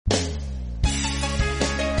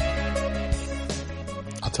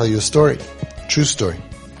I'll tell you a story. True story.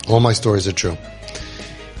 All my stories are true.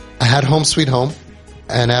 I had Home Sweet Home,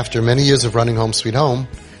 and after many years of running Home Sweet Home,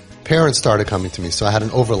 parents started coming to me. So I had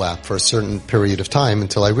an overlap for a certain period of time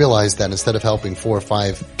until I realized that instead of helping 4 or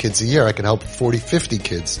 5 kids a year, I could help 40, 50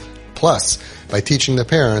 kids plus by teaching the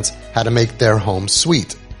parents how to make their home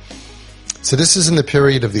sweet. So this is in the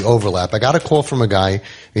period of the overlap. I got a call from a guy, and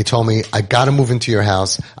he told me, I gotta move into your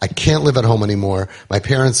house. I can't live at home anymore. My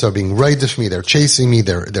parents are being righteous for me. They're chasing me.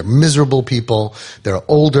 They're miserable people. They're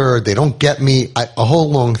older. They don't get me. A whole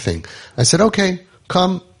long thing. I said, okay,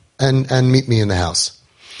 come and meet me in the house.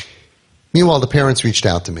 Meanwhile, the parents reached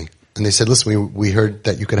out to me, and they said, listen, we heard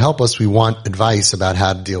that you could help us. We want advice about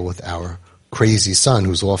how to deal with our crazy son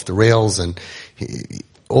who's off the rails and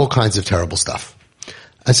all kinds of terrible stuff.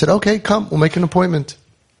 I said, okay, come, we'll make an appointment.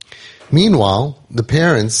 Meanwhile, the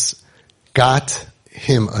parents got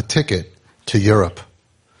him a ticket to Europe.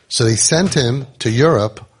 So they sent him to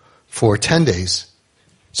Europe for 10 days.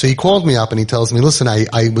 So he called me up and he tells me, listen, I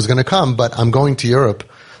was going to come, but I'm going to Europe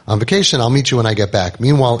on vacation. I'll meet you when I get back.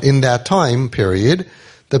 Meanwhile, in that time period,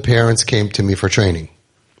 the parents came to me for training.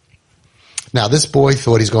 Now, this boy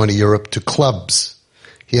thought he's going to Europe to clubs.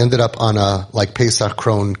 He ended up on a, like, Pesach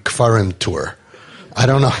Kron Kfarim tour. I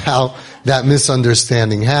don't know how that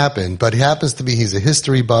misunderstanding happened, but it happens to be he's a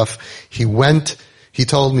history buff. He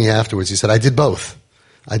told me afterwards, he said, I did both.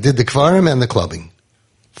 I did the Kfarim and the clubbing.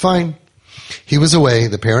 Fine. He was away.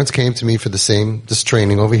 The parents came to me for this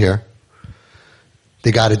training over here.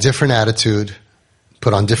 They got a different attitude,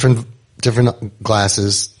 put on different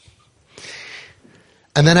glasses.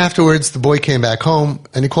 And then afterwards, the boy came back home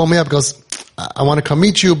and he called me up and goes, I want to come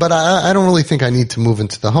meet you, but I don't really think I need to move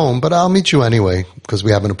into the home, but I'll meet you anyway because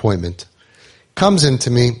we have an appointment. Comes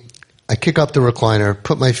into me, I kick up the recliner,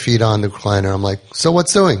 put my feet on the recliner. I'm like, so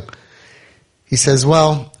what's doing? He says,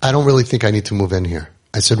 well, I don't really think I need to move in here.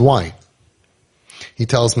 I said, why? He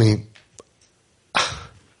tells me,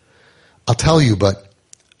 I'll tell you, but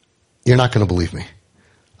you're not going to believe me.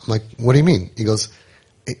 I'm like, what do you mean? He goes,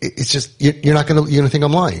 it's just, you're going to think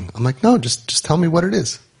I'm lying. I'm like, no, just tell me what it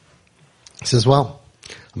is. He says, well,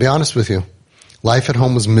 I'll be honest with you. Life at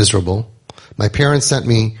home was miserable. My parents sent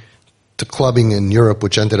me to clubbing in Europe,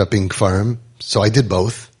 which ended up being Kfarim, so I did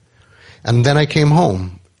both. And then I came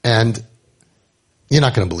home, and you're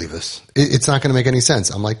not going to believe this. It's not going to make any sense.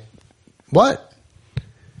 I'm like, what?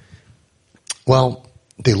 Well,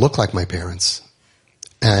 they look like my parents,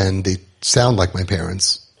 and they sound like my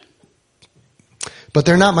parents, but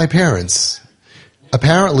they're not my parents.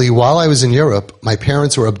 Apparently, while I was in Europe, my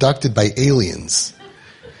parents were abducted by aliens.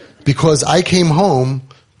 Because I came home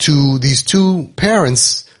to these 2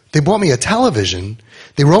 parents, they bought me a television,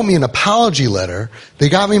 they wrote me an apology letter, they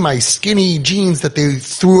got me my skinny jeans that they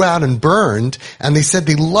threw out and burned, and they said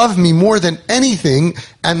they love me more than anything,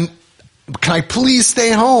 and can I please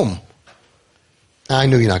stay home? I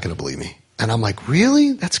knew you're not going to believe me. And I'm like,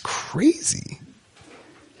 really? That's crazy.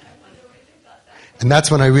 And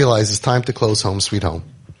that's when I realized it's time to close Home Sweet Home.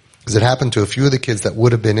 Because it happened to a few of the kids that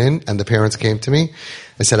would have been in, and the parents came to me.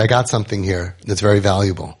 I said, I got something here that's very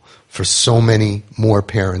valuable for so many more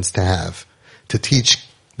parents to have, to teach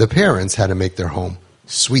the parents how to make their home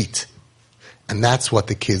sweet. And that's what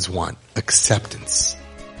the kids want, acceptance.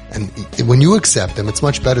 And when you accept them, it's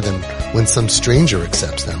much better than when some stranger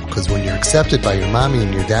accepts them. Because when you're accepted by your mommy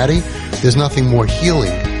and your daddy, there's nothing more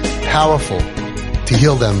healing, powerful, to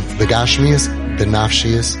heal them, the Gashmias, the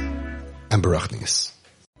Nafshias, and Baruchnias.